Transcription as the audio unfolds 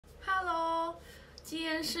今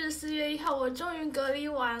天是4月1号，我终于隔离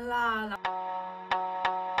完啦。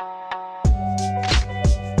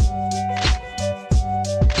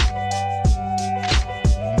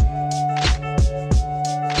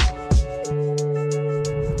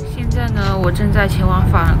现在呢，我正在前往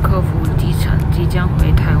法兰克福机场，即将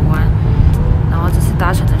回台湾。然后这次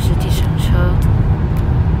搭乘的是计程车。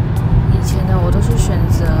以前呢，我都是选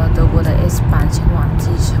择德国的 S 班前往机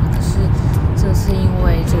场，可是这次因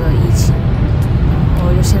为这个疫情，然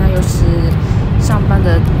后现在又是上班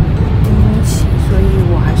的低峰期，所以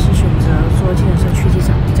我还是选择坐计程车去机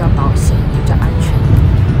场比较保险，也比较安全。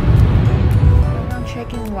刚刚 check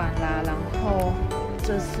in 完啦，然后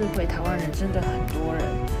这次回台湾人真的很多人，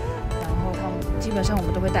然后他们基本上我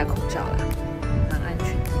们都会戴口罩啦，蛮安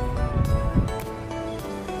全的。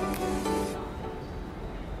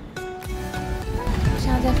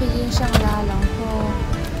在飞机上啦，然后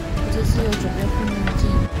我这次有准备护目镜。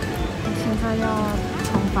现在要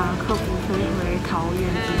从法兰克福飞回桃园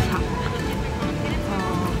机场，然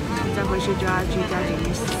后再回去就要居家检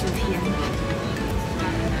疫14天。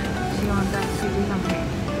希望在飞机上可以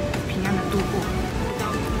平安的度过。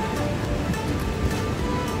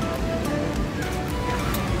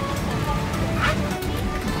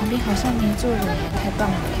我旁边好像没坐人耶，太棒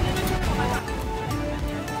了！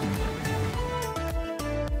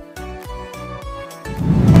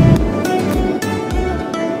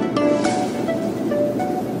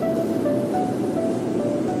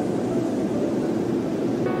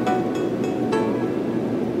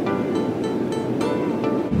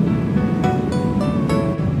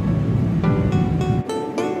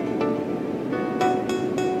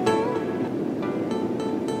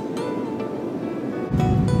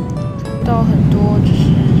到很多就是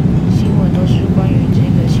新闻都是关于这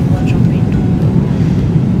个新冠状病毒的，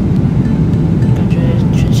感觉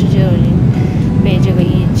全世界都已经被这个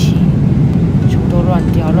疫情全部都乱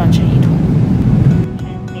掉，乱成一团。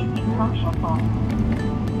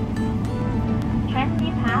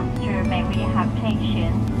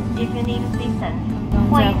刚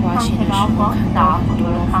在滑行的时候看到很多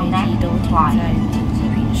飞机都停在停机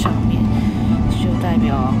坪上面，这就代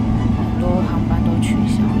表很多航班都取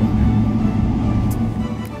消了。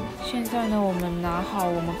现在呢，我们拿好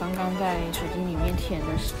我们刚刚在手机里面填的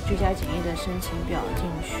居家检疫的申请表进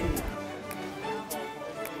去。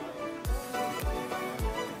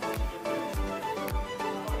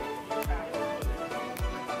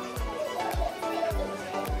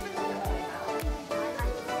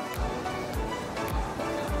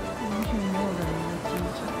完全没有人的机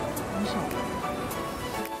场，很少人。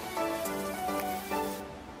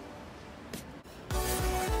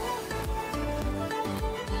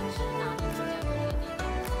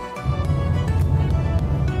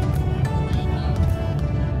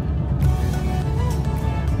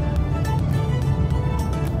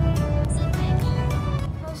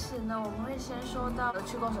先收到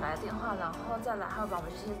区公所来的电话，然后再来还会把我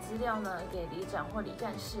们这些资料呢给里长或里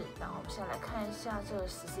干事，然后我们先来看一下这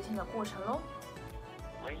14天的过程喽。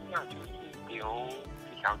喂，你好，就是刘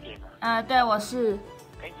小姐吗？对，我是。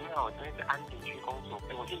你好，我这边是安定区公所，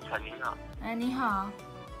我姓陈，您好。你好。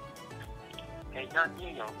那因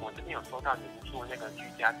为我这边有收到你们做那个居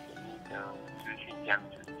家检疫的资讯这样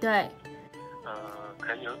子。对。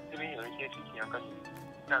可能这边有一些事情要跟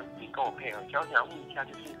让您跟我配合，想问一下，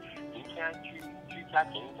就是您现在居家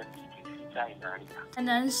检疫的地址是在哪里啊？可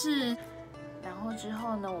能是，然后之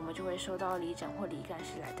后呢，我们就会收到里长或里干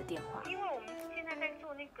事来的电话。因为我们现在在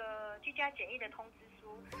做那个居家检疫的通知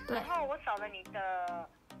书，对。然后我扫了你的，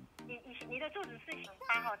你的住址是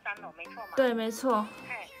8号3楼，没错吗？对，没错。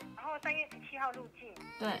然后3月17号入境。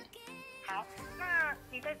对。好，那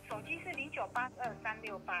你的手机是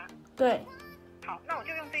09822368。对。好，那我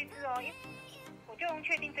就用这一支哦，因为我就用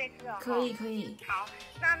确定这一支哦。可以。好，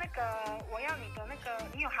那个我要你的那个，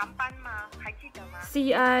你有航班吗？还记得吗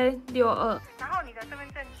 ？CI62。然后你的身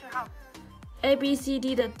份证字号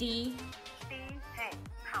 ？ABCD 的 D。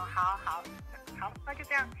好，那就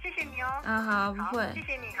这样，谢谢你哦。好，不会。谢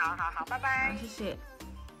谢你，好，拜拜。好，谢谢。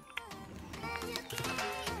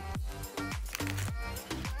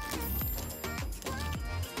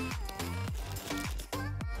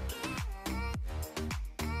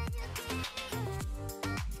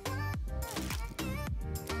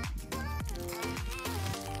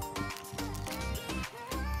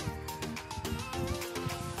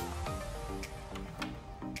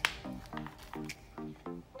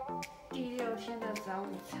第6天的早午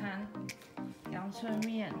餐，阳春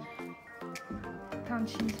面、烫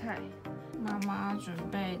青菜，妈妈准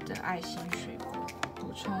备的爱心水果，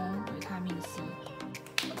补充维他命 C。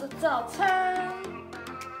我的早餐，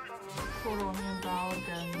菠萝面包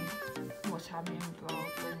跟抹茶面包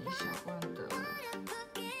跟一小罐的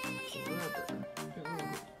苦热的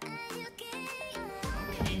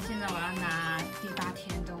OK， 现在我要拿第8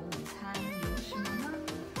天的午餐，有什么呢？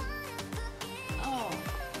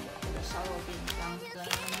这个烧肉便当跟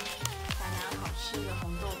台南好吃的红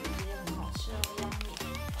豆饼，这些很好吃哦，央米。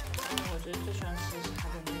然后我觉得最喜欢吃的是它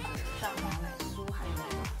的那个蛋黄奶酥，还有那个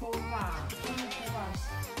波霸，蜂蜜波霸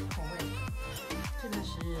口味的。这个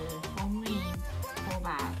是蜂蜜波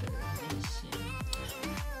霸的内馅，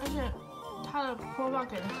而且它的波霸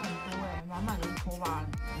给的很多满满的波霸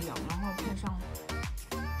料，然后配上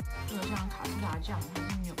这个像卡士达酱还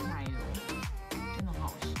是牛奶油，真的很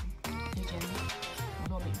好吃。这间红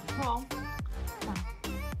豆饼不错哦，赞。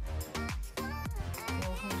我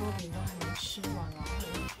红豆饼都还没吃完，然后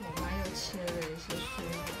我妈又切了一些水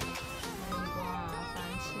果，南瓜、番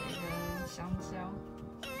茄跟香蕉。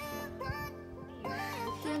10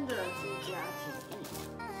天的居家检疫，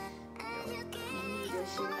有迷你的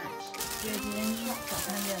鲜奶茶。因为今天早餐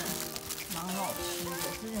店蛮好吃的，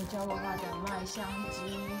之前教过他的麦香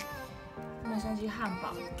鸡汉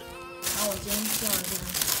堡，然后我今天叫的这个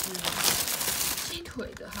是鸡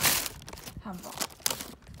腿的汉堡，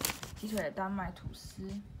鸡腿的丹麦吐司。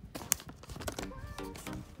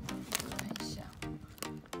看一下，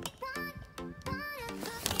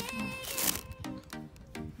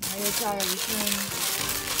然后又叫了一份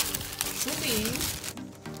薯饼。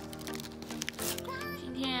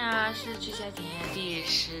今天是居家检疫第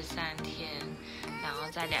13天，然后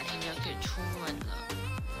再2天就可以出门了。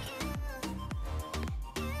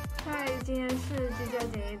嗨，今天是居家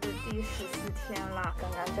检疫的第14天啦。刚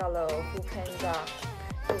刚叫了 Foodpanda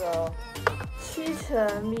这个7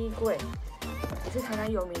层咪柜，也是台南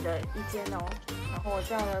有名的一间哦。然后我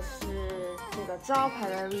叫的是这个招牌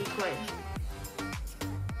的咪柜。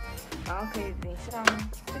然后可以淋上，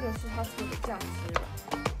这个是他出的酱汁吧，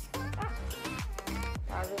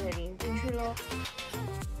然后就可以淋进去咯。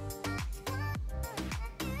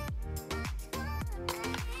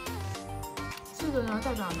这个呢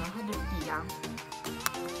代表呢它的底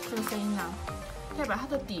这个声音代表它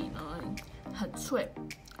的底呢很脆。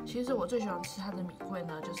其实我最喜欢吃它的米桂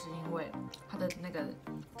呢，就是因为它的那个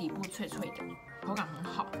底部脆脆的，口感很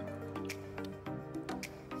好。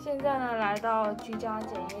现在呢，来到居家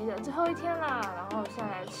检疫的最后一天啦，然后现在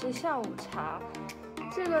来吃下午茶。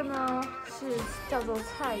这个呢是叫做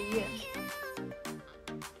菜宴，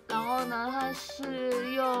然后呢它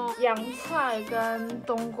是用洋菜跟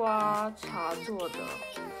冬瓜茶做的，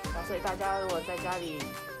所以大家如果在家里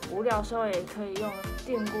无聊的时候也可以用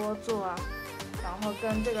电锅做啊，然后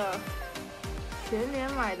跟这个全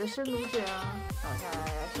联买的生乳卷啊，然后现在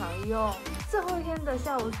来享用最后一天的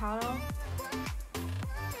下午茶咯。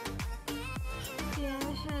今天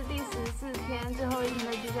是第14天，最后一天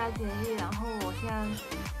的居家检疫，然后我现在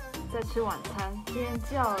在吃晚餐。今天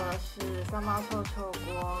叫的是三妈臭臭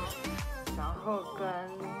锅，然后跟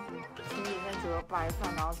前几天煮了白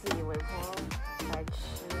饭，然后自己微波来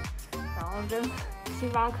吃，然后跟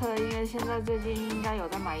星巴克，因为现在最近应该有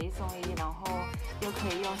在买1送1，然后又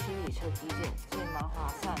可以用心理车体检，所以蛮划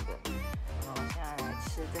算的。然后现在来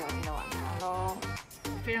吃最后一天的晚餐咯。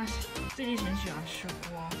最近很喜欢吃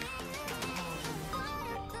锅。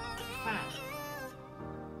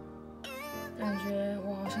感觉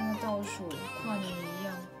我好像在倒数跨年一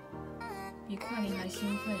样，比跨年还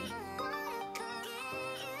兴奋。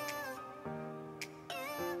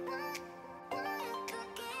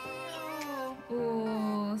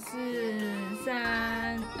5、4、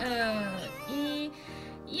3、2、1，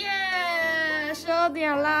耶！12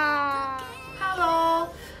点啦 ！Hello，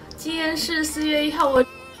 今天是4月1号，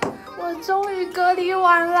我终于隔离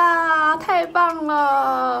完啦，太棒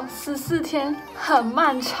了！14天很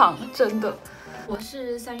漫长，真的。我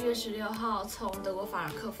是3月16号从德国法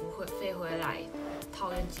兰克福飞回来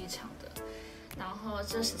桃园机场的，然后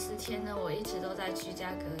这14天呢，我一直都在居家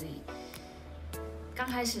隔离。刚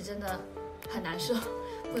开始真的很难受，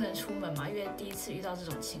不能出门嘛，因为第一次遇到这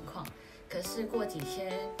种情况。可是过几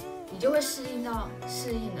天你就会适应了，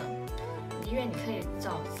因为你可以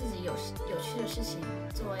找自己有趣的事情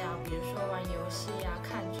做呀，比如说玩游戏呀、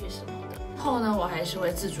看剧什么的。后呢，我还是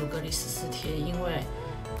会自主隔离14天，因为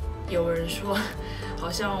有人说，好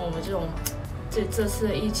像我们这次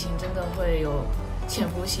的疫情真的会有潜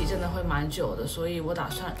伏期，真的会蛮久的，所以我打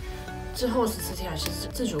算之后14天还是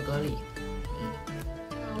自主隔离。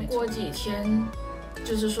过几天，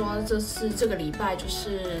就是说这个礼拜就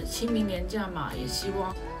是清明连假嘛，也希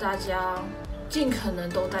望大家尽可能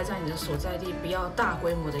都待在你的所在地，不要大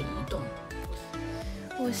规模的移动。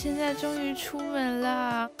我现在终于出门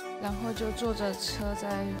啦，然后就坐着车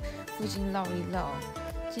在附近绕一绕，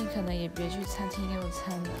尽可能也别去餐厅用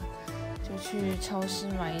餐了。就去超市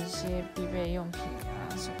买一些必备用品啊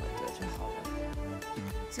什么的就好了。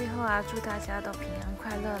最后啊，祝大家都平安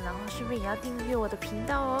快乐，然后顺便也要订阅我的频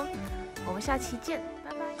道哦。我们下期见，拜拜。